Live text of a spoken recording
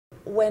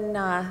when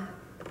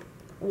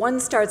one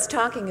starts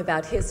talking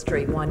about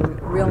history, one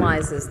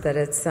realizes that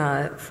it's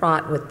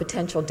fraught with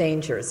potential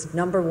dangers.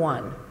 Number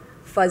one,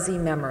 fuzzy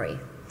memory.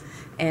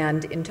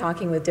 And in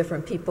talking with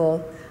different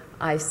people,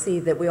 I see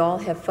that we all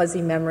have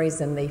fuzzy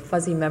memories, and the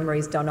fuzzy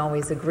memories don't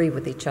always agree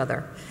with each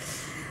other.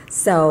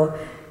 So,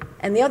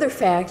 and the other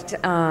fact,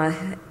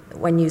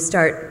 when you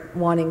start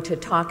wanting to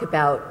talk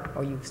about,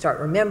 or you start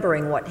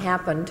remembering what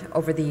happened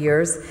over the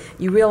years,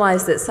 you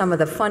realize that some of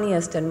the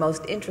funniest and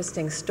most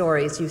interesting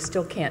stories you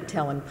still can't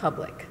tell in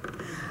public.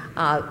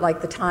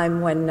 Like the time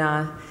when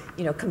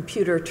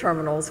computer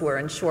terminals were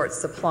in short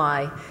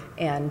supply,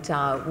 and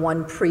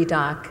one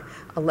pre-doc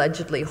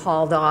allegedly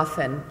hauled off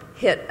and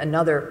hit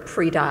another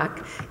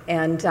pre-doc,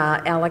 and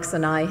Alex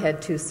and I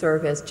had to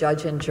serve as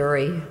judge and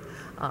jury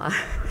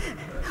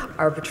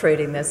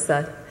arbitrating this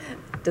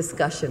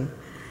discussion.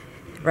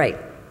 Right.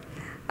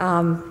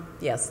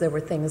 Yes, there were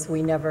things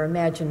we never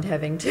imagined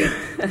having to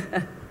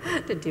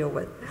to deal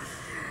with.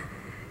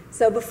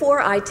 So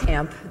before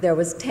ITAMP, there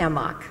was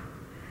TAMOC,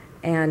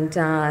 and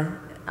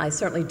I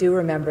certainly do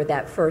remember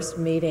that first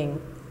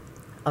meeting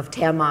of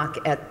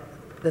TAMOC at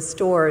the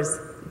store's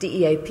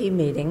DEAP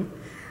meeting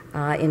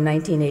in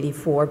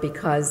 1984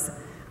 because,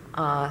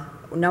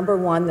 number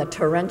one, the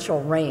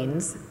torrential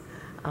rains.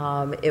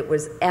 It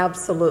was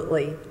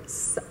absolutely,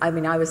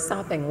 I was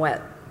sopping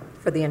wet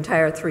for the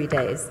entire 3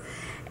 days.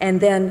 And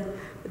then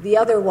the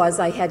other was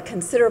I had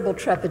considerable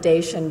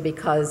trepidation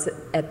because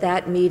at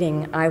that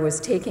meeting I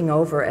was taking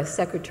over as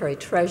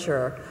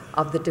Secretary-Treasurer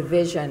of the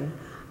Division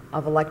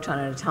of Electron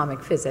and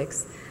Atomic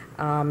Physics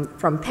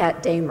from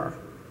Pat Damer,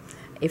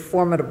 a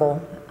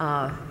formidable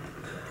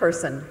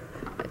person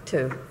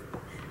to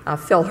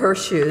fill her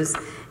shoes,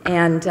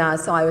 and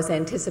so I was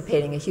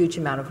anticipating a huge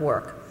amount of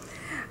work.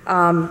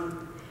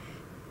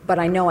 But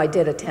I know I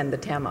did attend the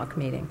TAMOC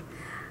meeting.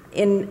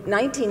 In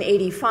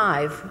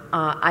 1985,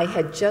 I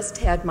had just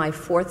had my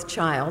fourth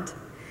child,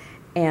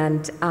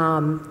 and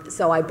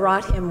so I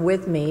brought him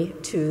with me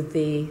to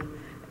the,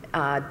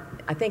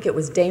 I think it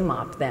was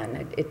DAMOP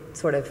then. It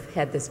sort of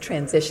had this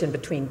transition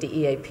between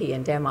DEAP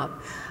and DAMOP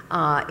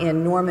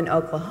in Norman,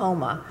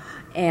 Oklahoma.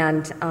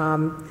 And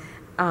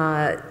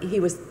he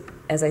was,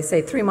 as I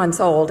say, 3 months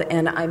old,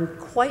 and I'm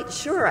quite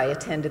sure I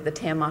attended the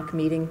TAMOC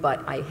meeting,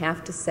 but I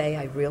have to say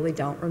I really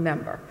don't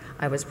remember.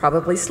 I was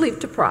probably sleep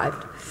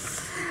deprived.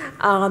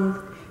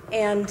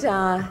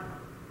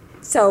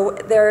 So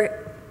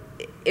there,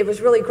 it was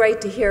really great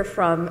to hear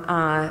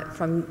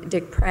from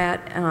Dick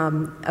Pratt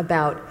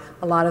about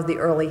a lot of the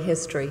early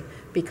history,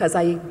 because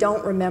I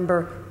don't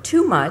remember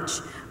too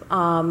much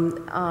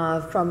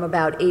from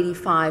about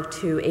 85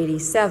 to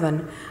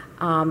 87,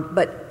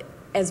 but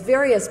as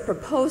various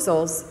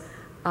proposals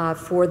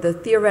for the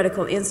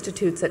theoretical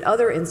institutes at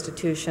other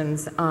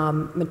institutions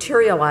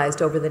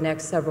materialized over the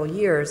next several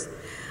years,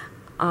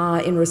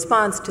 in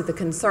response to the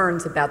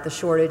concerns about the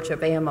shortage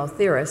of AMO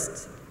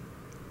theorists,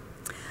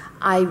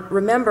 I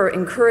remember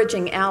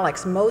encouraging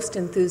Alex most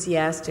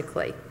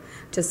enthusiastically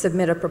to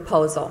submit a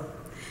proposal,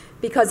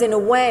 because in a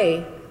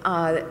way,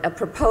 a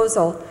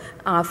proposal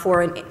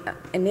for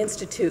an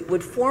institute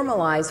would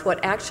formalize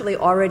what actually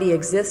already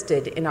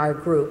existed in our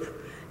group,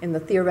 in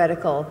the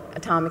Theoretical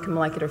Atomic and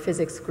Molecular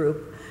Physics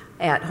group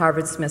at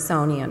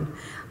Harvard-Smithsonian.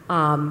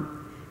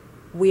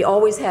 We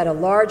always had a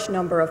large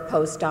number of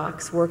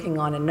postdocs working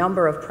on a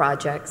number of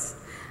projects,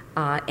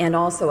 and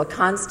also a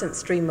constant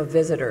stream of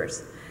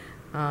visitors,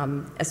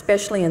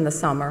 especially in the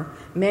summer,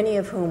 many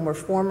of whom were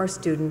former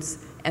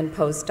students and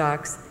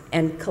postdocs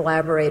and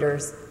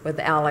collaborators with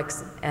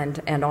Alex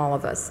and all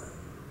of us.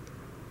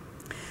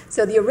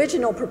 So the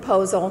original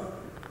proposal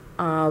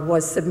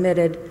was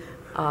submitted,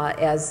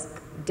 as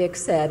Dick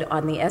said,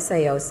 on the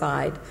SAO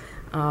side.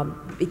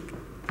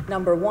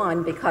 Number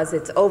one, because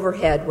its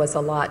overhead was a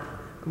lot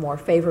more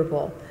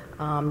favorable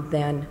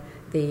than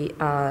the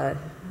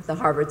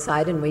Harvard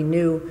side, and we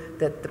knew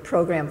that the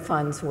program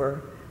funds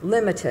were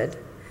limited.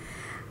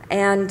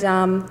 And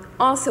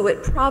also,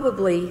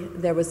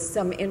 there was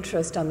some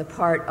interest on the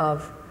part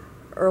of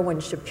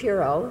Erwin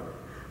Shapiro,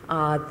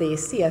 the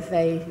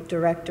CFA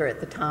director at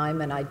the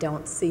time, and I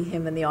don't see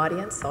him in the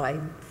audience, so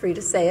I'm free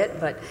to say it,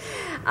 but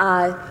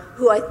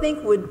who I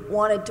think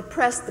wanted to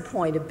press the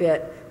point a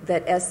bit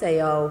that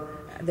SAO,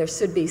 there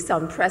should be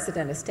some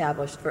precedent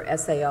established for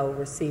SAO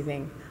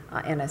receiving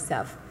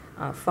NSF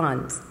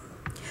funds.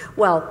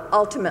 Well,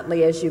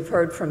 ultimately, as you've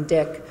heard from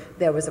Dick,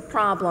 there was a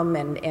problem,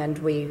 and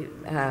we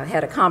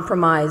had a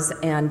compromise,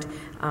 and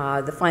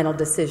the final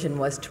decision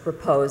was to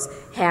propose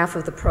half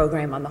of the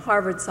program on the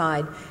Harvard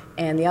side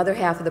and the other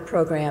half of the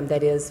program,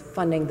 that is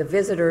funding the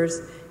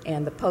visitors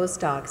and the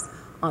postdocs,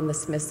 on the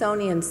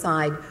Smithsonian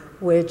side,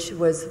 which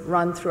was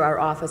run through our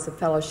Office of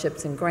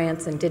Fellowships and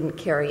Grants and didn't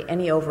carry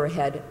any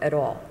overhead at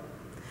all.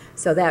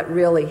 So that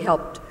really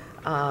helped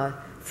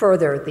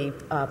further the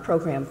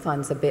program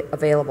funds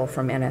available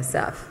from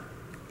NSF.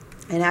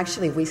 And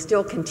actually, we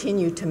still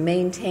continue to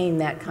maintain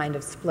that kind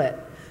of split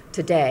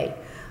today,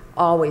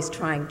 always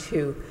trying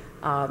to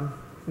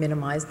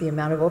minimize the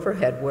amount of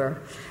overhead we're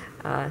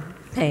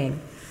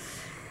paying.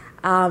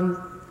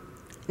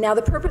 Now,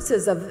 the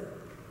purposes of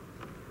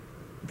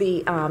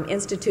the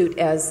Institute,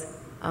 as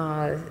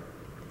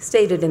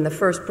stated in the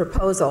first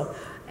proposal,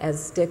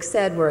 as Dick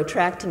said, we're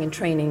attracting and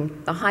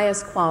training the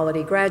highest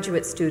quality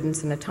graduate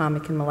students in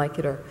atomic and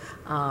molecular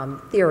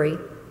theory,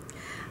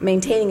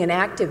 maintaining an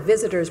active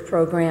visitors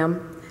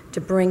program to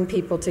bring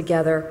people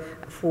together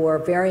for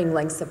varying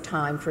lengths of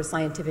time for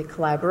scientific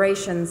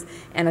collaborations,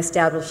 and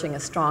establishing a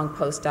strong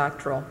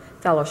postdoctoral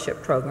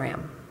fellowship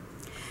program.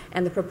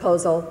 And the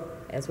proposal,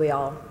 as we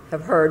all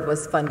have heard,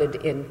 was funded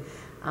in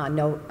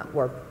November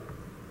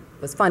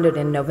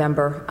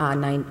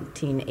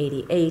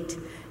 1988,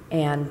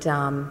 and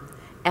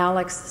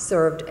Alex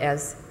served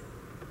as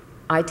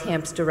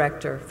ITAMP's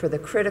director for the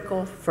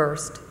critical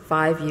first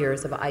 5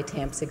 years of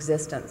ITAMP's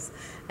existence.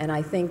 And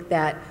I think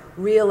that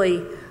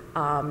really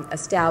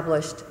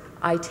established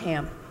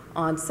ITAMP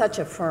on such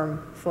a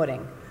firm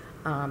footing.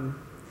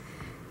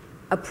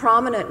 A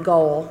prominent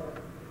goal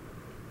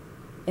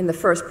in the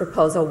first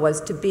proposal was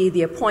to be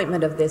the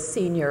appointment of this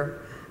senior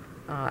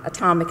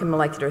atomic and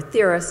molecular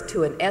theorist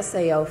to an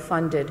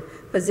SAO-funded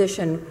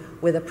position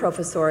with a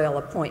professorial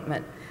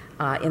appointment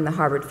in the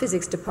Harvard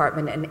Physics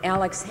Department, and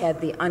Alex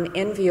had the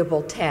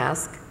unenviable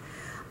task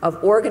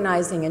of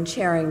organizing and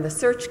chairing the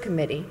search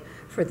committee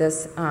for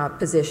this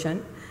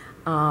position,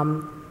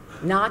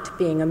 not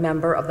being a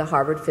member of the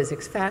Harvard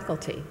Physics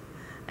faculty.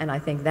 And I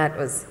think that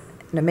was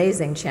an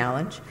amazing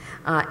challenge.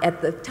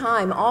 At the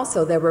time,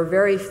 also, there were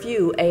very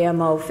few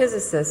AMO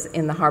physicists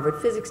in the Harvard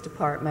Physics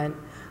Department.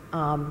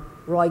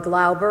 Roy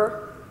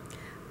Glauber,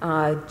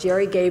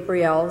 Jerry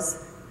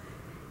Gabriels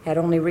had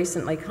only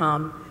recently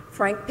come,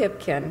 Frank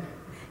Pipkin,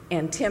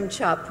 and Tim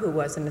Chupp, who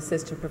was an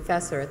assistant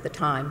professor at the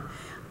time,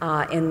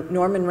 and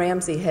Norman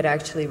Ramsey had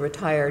actually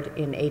retired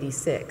in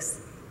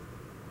 '86.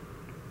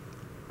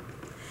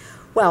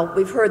 Well,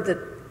 we've heard that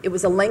it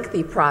was a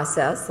lengthy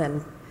process,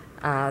 and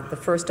the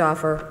first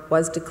offer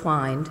was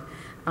declined,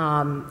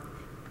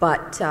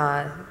 but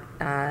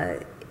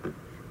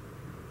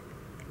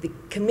the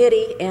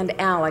committee and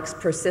Alex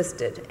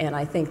persisted, and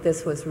I think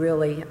this was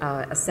really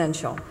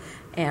essential.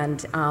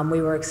 And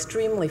we were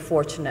extremely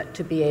fortunate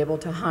to be able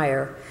to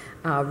hire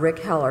Rick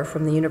Heller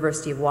from the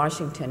University of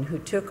Washington, who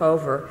took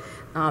over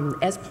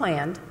as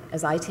planned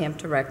as ITAMP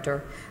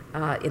director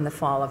in the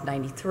fall of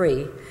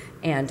 '93,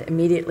 and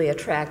immediately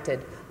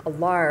attracted a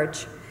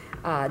large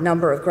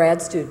number of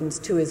grad students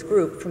to his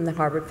group from the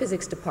Harvard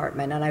Physics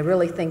Department. And I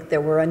really think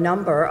there were a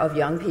number of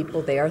young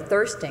people there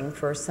thirsting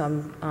for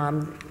some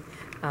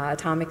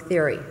atomic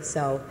theory.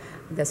 So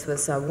this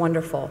was a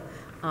wonderful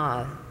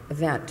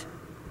event.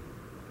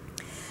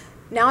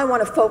 Now I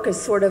want to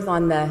focus sort of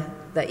on the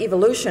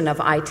evolution of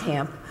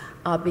ITAMP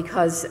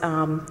because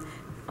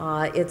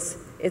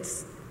it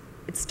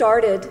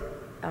started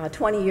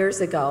 20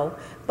 years ago,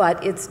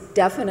 but it's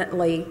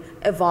definitely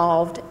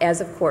evolved as,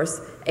 of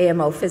course,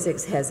 AMO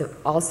physics has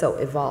also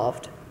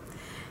evolved.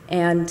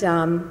 And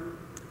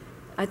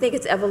I think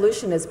its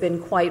evolution has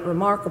been quite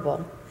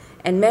remarkable,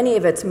 and many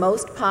of its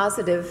most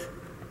positive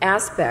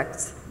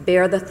aspects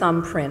bear the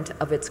thumbprint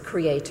of its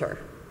creator,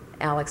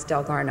 Alex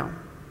Delgarno.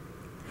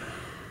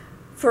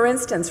 For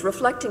instance,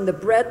 reflecting the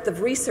breadth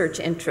of research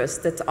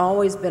interest that's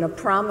always been a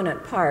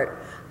prominent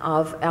part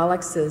of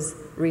Alex's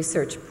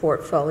research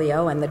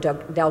portfolio and the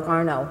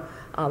Delgarno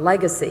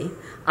legacy,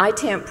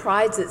 ITAMP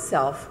prides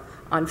itself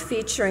on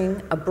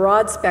featuring a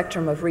broad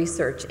spectrum of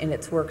research in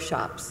its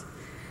workshops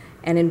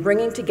and in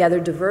bringing together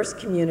diverse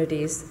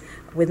communities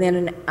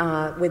within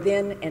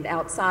and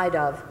outside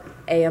of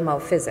AMO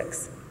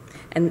physics.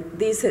 And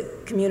these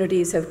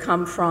communities have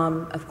come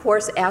from, of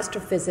course,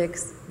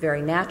 astrophysics,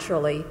 very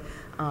naturally.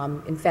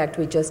 In fact,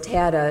 we just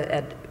had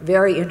a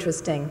very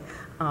interesting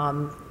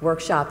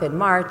workshop in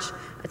March,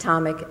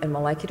 Atomic and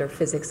Molecular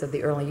Physics of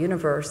the Early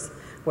Universe,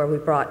 where we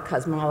brought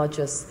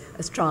cosmologists,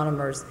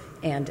 astronomers,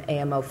 and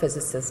AMO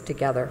physicists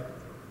together.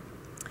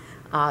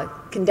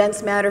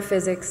 Condensed matter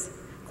physics,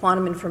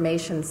 quantum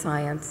information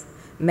science,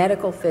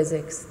 medical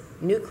physics,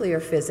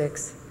 nuclear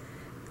physics,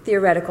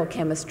 theoretical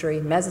chemistry,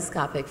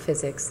 mesoscopic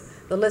physics,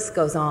 the list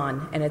goes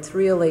on, and it's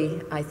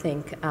really, I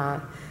think,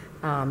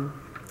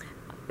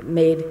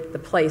 made the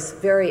place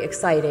very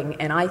exciting,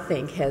 and I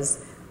think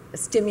has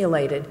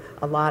stimulated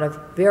a lot of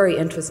very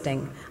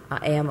interesting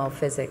AMO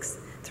physics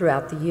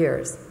throughout the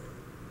years.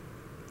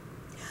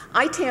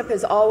 ITAMP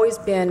has always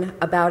been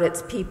about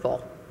its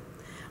people.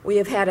 We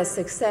have had a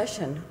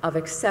succession of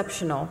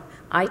exceptional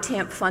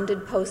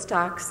ITAMP-funded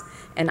postdocs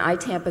and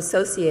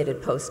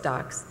ITAMP-associated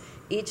postdocs,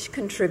 each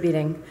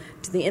contributing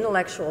to the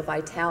intellectual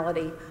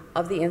vitality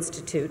of the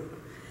Institute,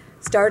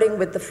 starting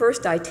with the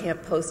first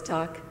ITAMP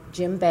postdoc,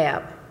 Jim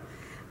Babb,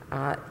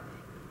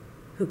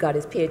 who got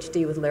his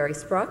PhD with Larry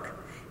Spruck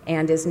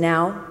and is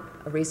now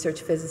a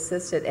research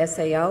physicist at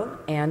SAO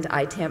and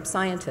ITAMP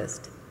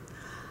scientist.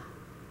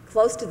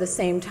 Close to the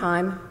same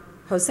time,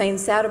 Hossein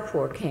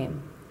Sadapur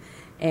came,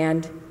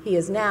 and he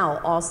is now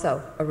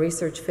also a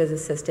research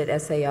physicist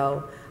at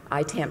SAO,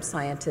 ITAMP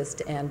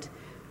scientist, and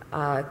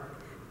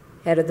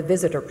head of the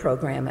visitor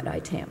program at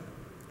ITAMP.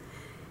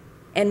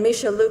 And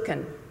Misha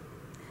Lukin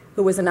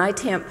who was an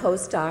ITAMP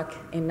postdoc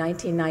in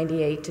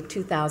 1998 to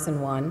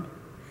 2001,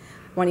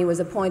 when he was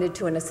appointed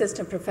to an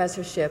assistant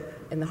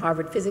professorship in the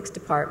Harvard Physics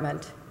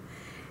Department,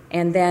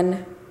 and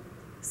then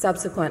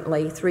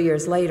subsequently, 3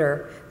 years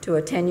later, to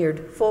a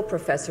tenured full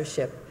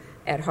professorship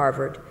at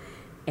Harvard.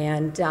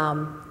 And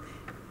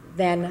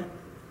then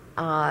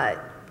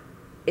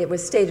it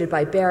was stated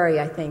by Barry,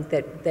 I think,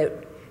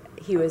 that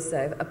he was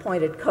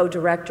appointed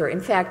co-director.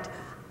 In fact,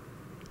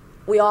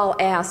 we all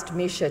asked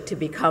Misha to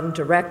become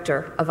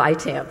director of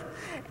ITAMP,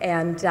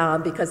 and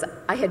because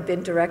I had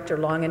been director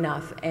long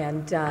enough,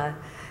 and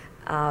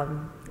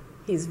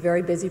he's a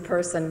very busy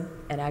person,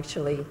 and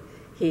actually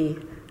he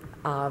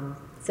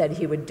said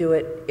he would do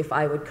it if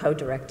I would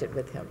co-direct it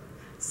with him.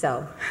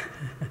 So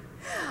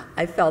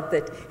I felt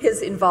that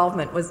his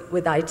involvement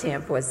with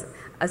ITAMP was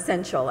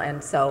essential,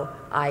 and so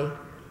I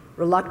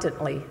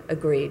reluctantly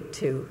agreed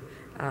to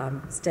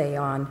stay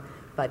on,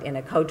 but in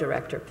a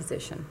co-director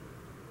position.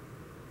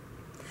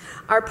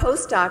 Our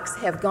postdocs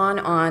have gone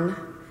on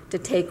to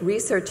take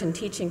research and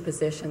teaching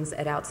positions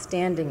at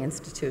outstanding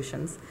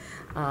institutions,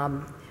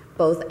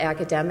 both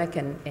academic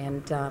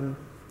and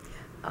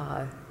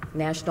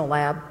national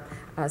lab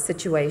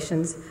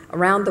situations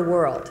around the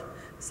world.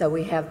 So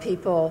we have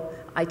people,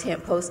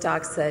 ITAMP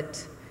postdocs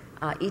at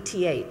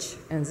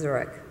ETH in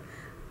Zurich,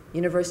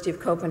 University of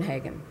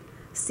Copenhagen,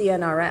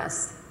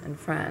 CNRS in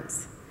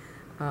France,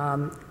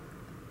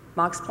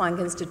 Max Planck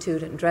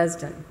Institute in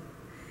Dresden,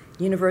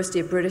 University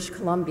of British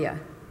Columbia,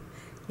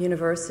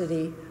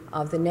 University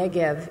of the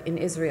Negev in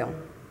Israel,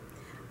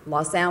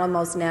 Los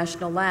Alamos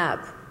National Lab,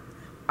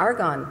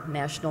 Argonne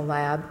National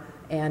Lab,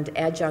 and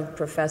adjunct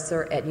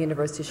professor at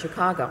University of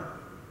Chicago,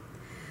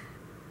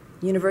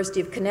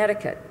 University of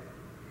Connecticut,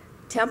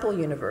 Temple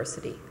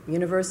University,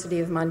 University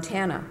of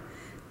Montana,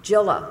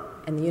 Gila,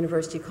 and the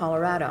University of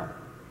Colorado,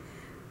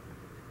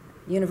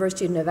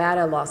 University of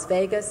Nevada, Las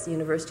Vegas,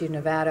 University of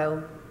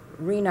Nevada,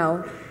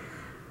 Reno,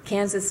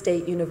 Kansas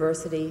State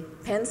University,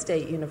 Penn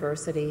State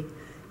University,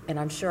 and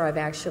I'm sure I've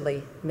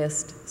actually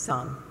missed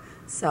some.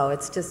 So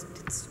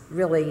it's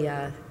really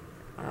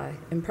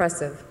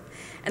impressive.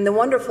 And the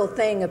wonderful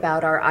thing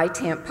about our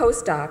ITAMP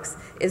postdocs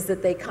is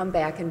that they come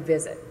back and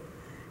visit,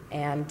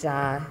 and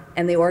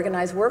they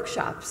organize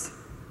workshops.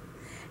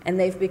 And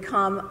they've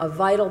become a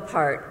vital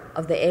part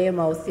of the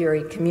AMO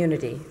theory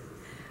community,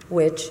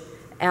 which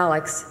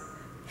Alex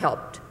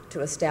helped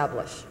to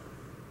establish.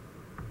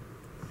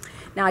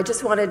 Now, I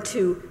just wanted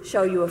to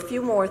show you a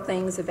few more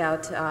things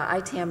about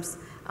ITAMP's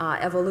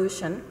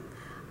evolution,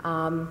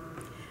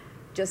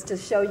 just to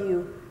show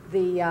you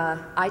the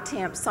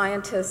ITAMP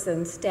scientists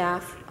and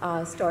staff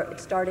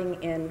starting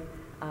in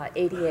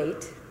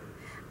 88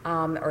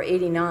 or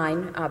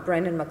 89.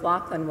 Brendan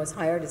McLaughlin was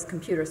hired as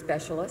computer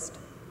specialist,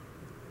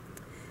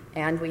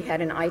 and we had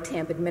an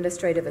ITAMP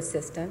administrative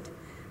assistant,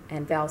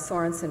 and Val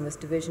Sorensen was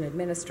division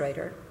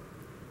administrator.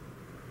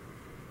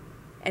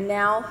 And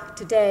now,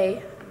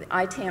 today, the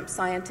ITAMP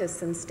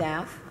scientists and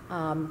staff,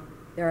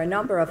 there are a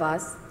number of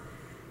us,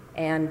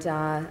 and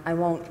I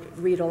won't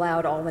read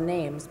aloud all the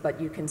names, but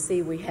you can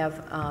see we have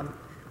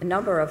a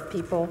number of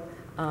people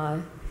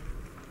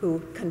who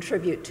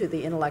contribute to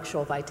the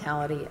intellectual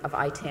vitality of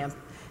ITAMP,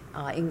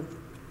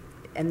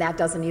 and that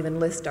doesn't even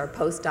list our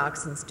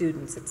postdocs and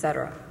students, et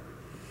cetera.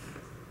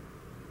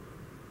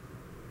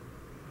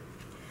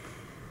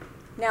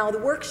 Now, the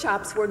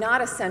workshops were not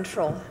a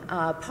central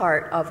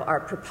part of our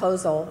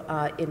proposal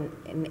in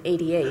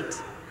 88,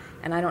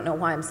 and I don't know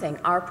why I'm saying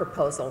our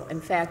proposal.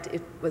 In fact,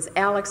 it was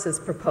Alex's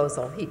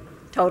proposal. He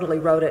totally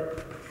wrote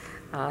it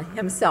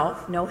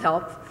himself, no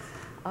help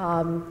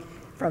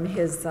from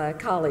his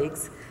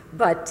colleagues.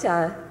 But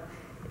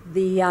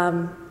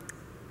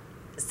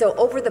so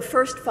over the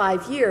first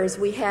 5 years,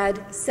 we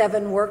had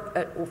seven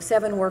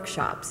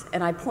workshops,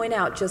 and I point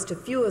out just a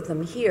few of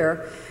them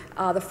here.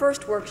 The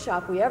first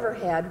workshop we ever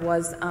had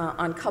was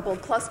on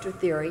coupled cluster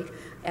theory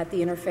at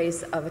the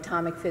interface of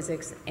atomic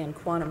physics and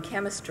quantum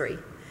chemistry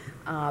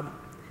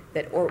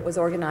that was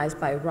organized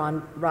by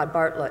Rod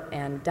Bartlett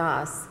and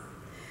Das.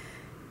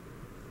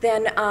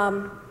 Then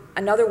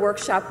another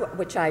workshop,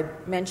 which I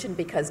mentioned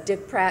because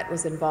Dick Pratt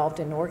was involved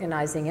in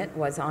organizing it,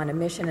 was on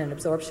emission and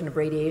absorption of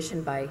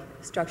radiation by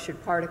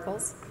structured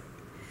particles.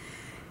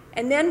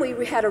 And then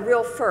we had a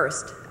real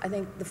first, I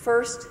think the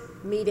first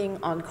meeting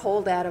on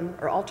cold atom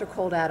or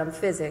ultra-cold atom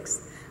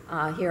physics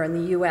here in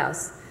the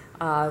U.S.,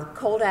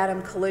 Cold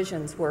Atom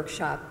Collisions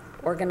Workshop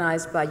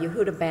organized by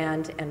Yehuda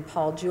Band and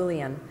Paul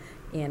Julian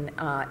in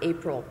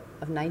April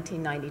of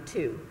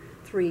 1992,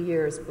 3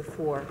 years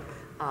before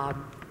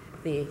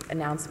the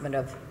announcement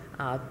of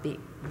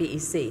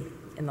BEC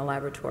in the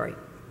laboratory.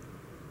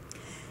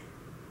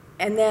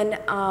 And then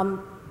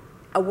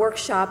a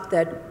workshop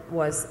that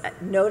was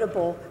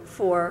notable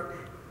for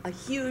a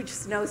huge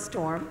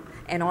snowstorm,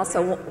 and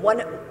also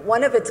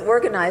one of its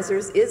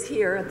organizers is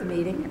here at the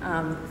meeting,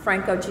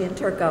 Franco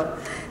Gianturco,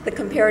 the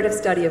comparative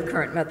study of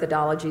current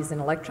methodologies in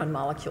electron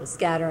molecule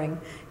scattering.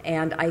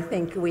 And I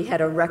think we had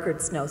a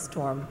record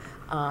snowstorm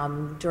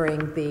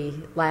during the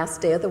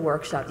last day of the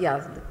workshop.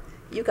 Yeah,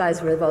 you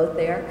guys were both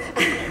there.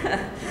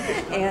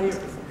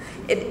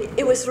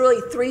 it was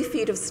really 3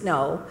 feet of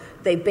snow.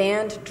 They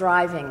banned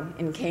driving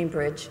in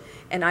Cambridge,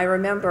 and I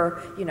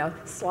remember,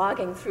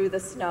 slogging through the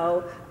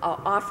snow,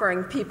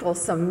 offering people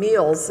some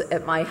meals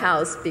at my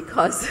house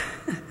because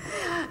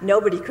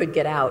nobody could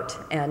get out.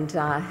 And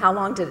how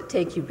long did it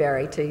take you,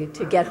 Barry,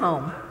 to get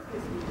home?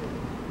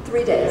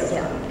 3 days,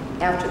 yeah,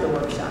 after the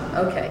workshop.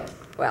 Okay,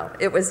 well,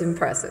 it was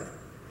impressive.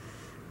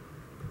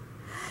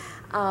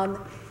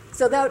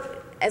 So that,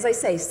 as I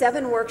say,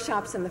 7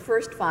 workshops in the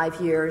first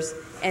 5 years,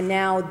 and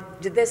now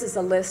this is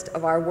a list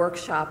of our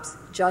workshops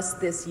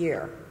just this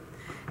year.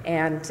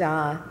 And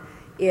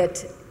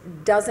it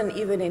doesn't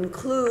even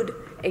include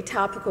a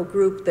topical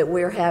group that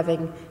we're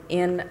having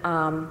in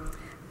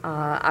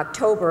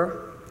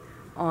October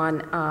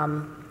on,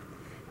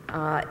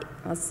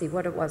 let's see,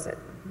 what was it?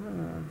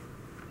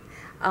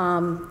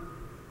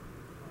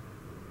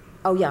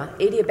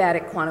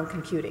 Adiabatic quantum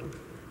computing,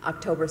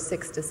 October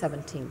 6th to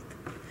 17th.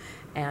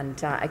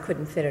 And I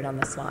couldn't fit it on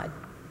the slide.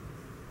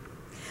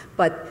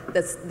 But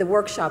the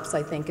workshops,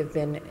 I think, have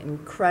been an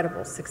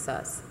incredible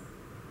success.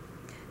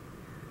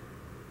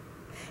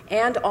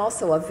 And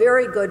also a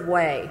very good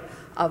way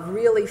of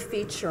really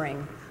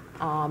featuring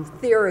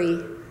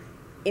theory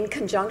in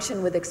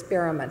conjunction with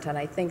experiment. And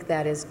I think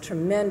that is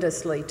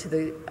tremendously to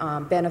the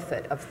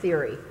benefit of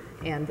theory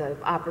and the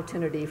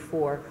opportunity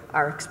for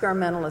our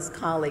experimentalist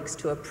colleagues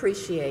to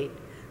appreciate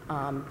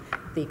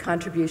the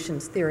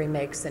contributions theory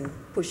makes in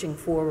pushing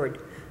forward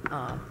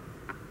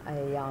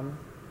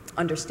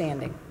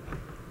understanding.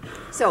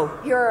 So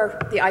here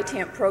are the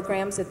ITAMP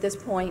programs at this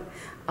point.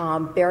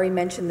 Barry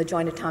mentioned the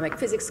Joint Atomic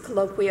Physics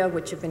Colloquia,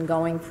 which have been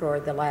going for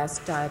the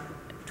last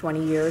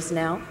 20 years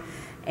now.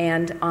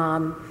 And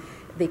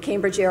the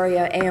Cambridge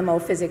area AMO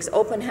Physics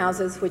Open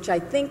Houses, which I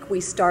think we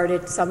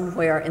started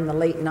somewhere in the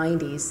late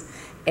 90s.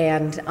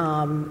 And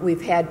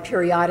we've had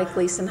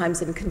periodically,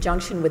 sometimes in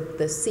conjunction with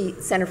the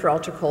Center for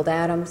Ultra Cold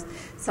Atoms,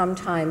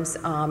 sometimes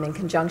in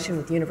conjunction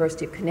with the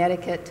University of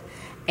Connecticut.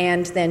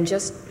 And then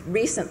just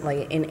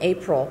recently, in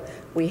April,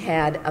 we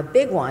had a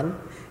big one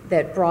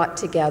that brought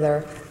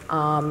together,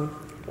 the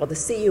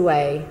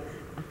CUA,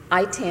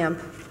 ITAMP,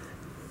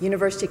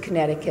 University of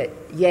Connecticut,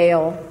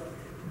 Yale,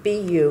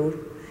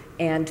 BU,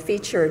 and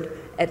featured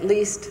at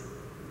least,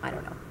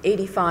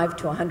 85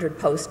 to 100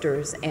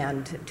 posters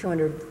and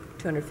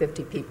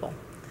 250 people.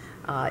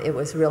 It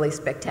was really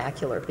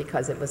spectacular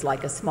because it was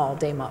like a small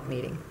DAMOP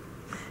meeting.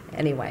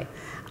 Anyway,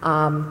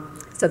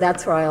 so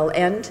that's where I'll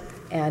end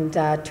and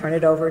turn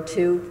it over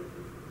to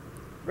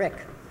Rick.